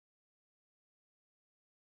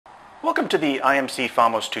Welcome to the IMC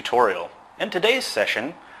Famos tutorial. In today's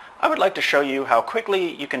session, I would like to show you how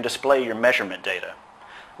quickly you can display your measurement data.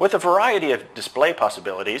 With a variety of display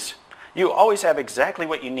possibilities, you always have exactly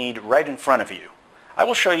what you need right in front of you. I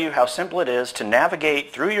will show you how simple it is to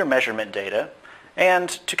navigate through your measurement data and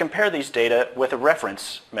to compare these data with a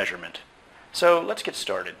reference measurement. So let's get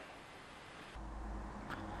started.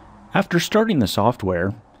 After starting the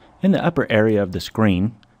software, in the upper area of the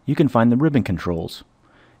screen, you can find the ribbon controls.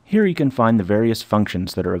 Here you can find the various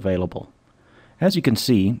functions that are available. As you can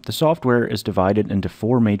see, the software is divided into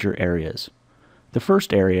four major areas. The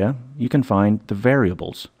first area, you can find the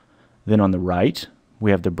variables. Then on the right,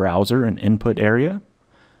 we have the browser and input area.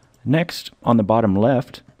 Next, on the bottom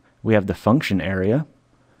left, we have the function area.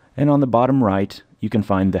 And on the bottom right, you can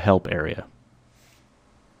find the help area.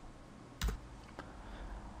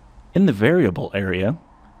 In the variable area,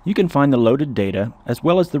 you can find the loaded data as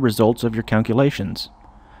well as the results of your calculations.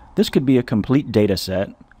 This could be a complete data set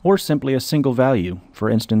or simply a single value, for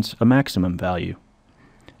instance, a maximum value.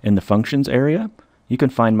 In the functions area, you can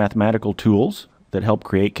find mathematical tools that help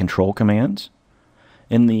create control commands.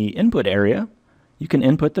 In the input area, you can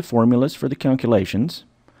input the formulas for the calculations.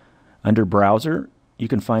 Under browser, you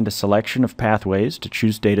can find a selection of pathways to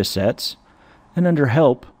choose data sets. And under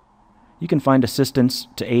help, you can find assistance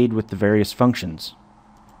to aid with the various functions.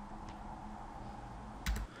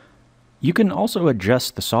 You can also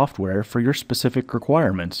adjust the software for your specific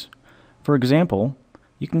requirements. For example,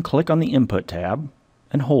 you can click on the Input tab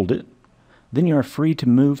and hold it. Then you are free to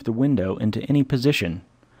move the window into any position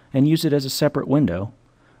and use it as a separate window,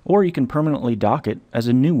 or you can permanently dock it as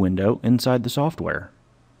a new window inside the software.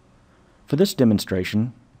 For this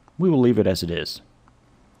demonstration, we will leave it as it is.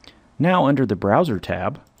 Now under the Browser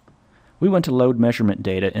tab, we want to load measurement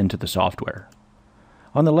data into the software.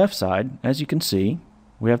 On the left side, as you can see,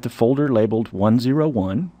 we have the folder labeled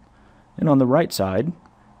 101, and on the right side,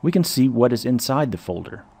 we can see what is inside the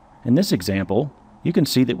folder. In this example, you can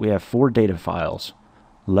see that we have 4 data files: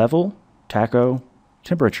 level, tacho,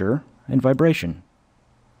 temperature, and vibration.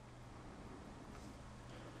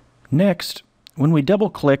 Next, when we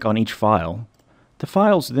double-click on each file, the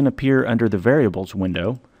files then appear under the Variables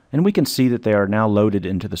window, and we can see that they are now loaded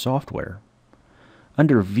into the software.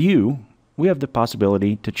 Under View, we have the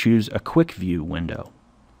possibility to choose a Quick View window.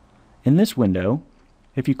 In this window,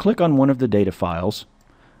 if you click on one of the data files,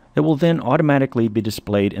 it will then automatically be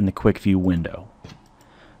displayed in the Quick View window.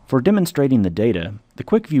 For demonstrating the data, the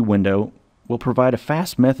Quick View window will provide a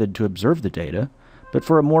fast method to observe the data, but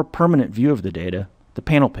for a more permanent view of the data, the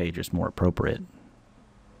panel page is more appropriate.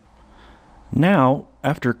 Now,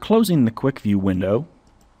 after closing the Quick View window,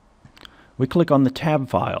 we click on the Tab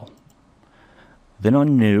file, then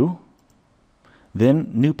on New, then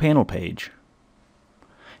New Panel Page.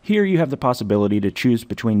 Here you have the possibility to choose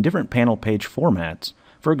between different panel page formats.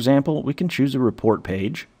 For example, we can choose a report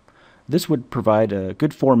page. This would provide a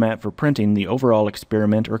good format for printing the overall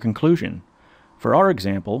experiment or conclusion. For our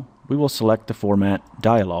example, we will select the format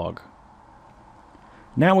Dialog.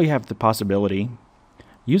 Now we have the possibility,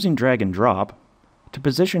 using drag and drop, to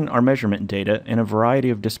position our measurement data in a variety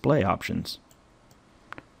of display options.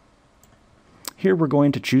 Here we're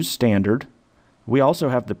going to choose Standard. We also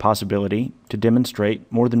have the possibility to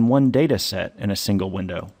demonstrate more than one data set in a single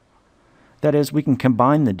window. That is, we can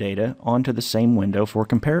combine the data onto the same window for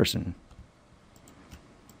comparison.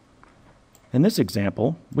 In this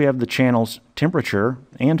example, we have the channels temperature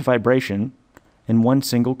and vibration in one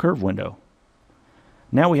single curve window.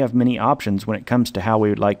 Now we have many options when it comes to how we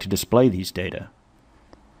would like to display these data.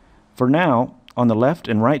 For now, on the left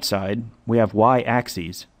and right side, we have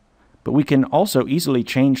y-axes, but we can also easily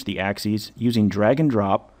change the axes using drag and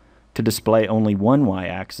drop to display only one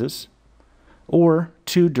y-axis, or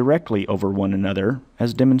 2 directly over one another,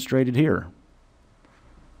 as demonstrated here.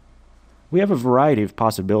 We have a variety of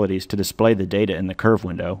possibilities to display the data in the curve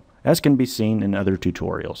window, as can be seen in other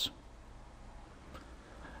tutorials.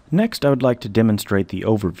 Next, I would like to demonstrate the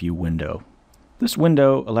Overview window. This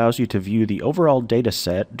window allows you to view the overall data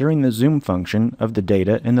set during the zoom function of the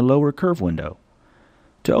data in the lower curve window.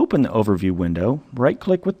 To open the Overview window,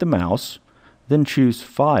 right-click with the mouse, then choose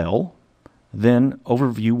File, then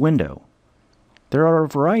Overview Window. There are a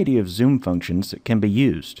variety of zoom functions that can be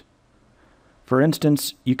used. For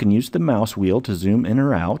instance, you can use the mouse wheel to zoom in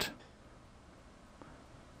or out,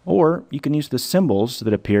 or you can use the symbols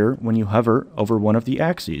that appear when you hover over one of the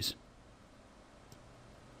axes.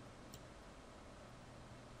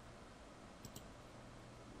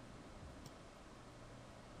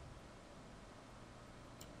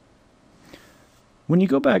 When you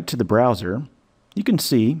go back to the browser, you can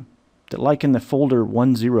see that, like in the folder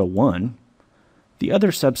 101, The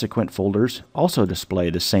other subsequent folders also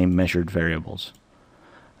display the same measured variables.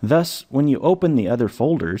 Thus, when you open the other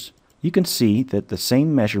folders, you can see that the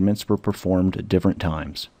same measurements were performed at different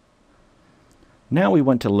times. Now we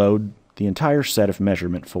want to load the entire set of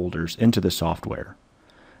measurement folders into the software.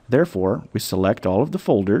 Therefore, we select all of the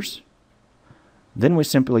folders. Then we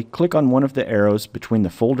simply click on one of the arrows between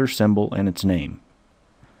the folder symbol and its name.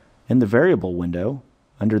 In the Variable window,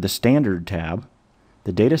 under the Standard tab,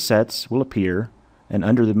 the data sets will appear, and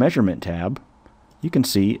under the Measurement tab, you can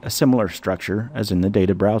see a similar structure as in the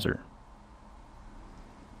data browser.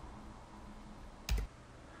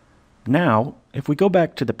 Now, if we go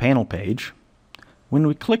back to the panel page, when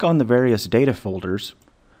we click on the various data folders,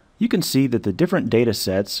 you can see that the different data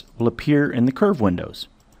sets will appear in the curve windows.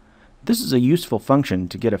 This is a useful function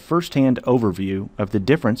to get a first-hand overview of the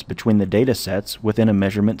difference between the data sets within a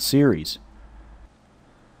measurement series.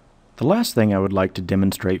 The last thing I would like to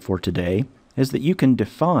demonstrate for today is that you can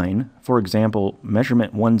define, for example,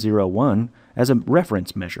 measurement 101 as a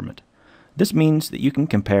reference measurement. This means that you can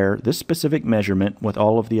compare this specific measurement with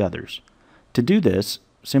all of the others. To do this,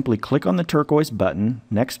 simply click on the turquoise button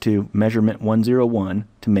next to measurement 101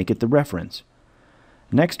 to make it the reference.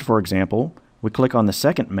 Next, for example, we click on the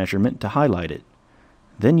second measurement to highlight it.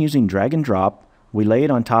 Then, using drag and drop, we lay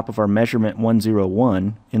it on top of our measurement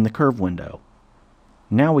 101 in the curve window.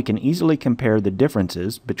 Now we can easily compare the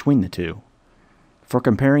differences between the two. For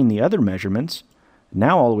comparing the other measurements,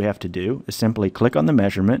 now all we have to do is simply click on the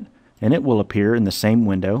measurement and it will appear in the same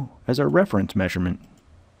window as our reference measurement.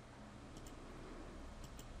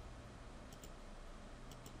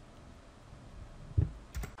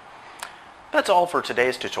 That's all for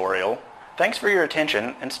today's tutorial. Thanks for your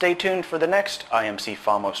attention and stay tuned for the next IMC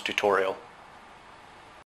Famos tutorial.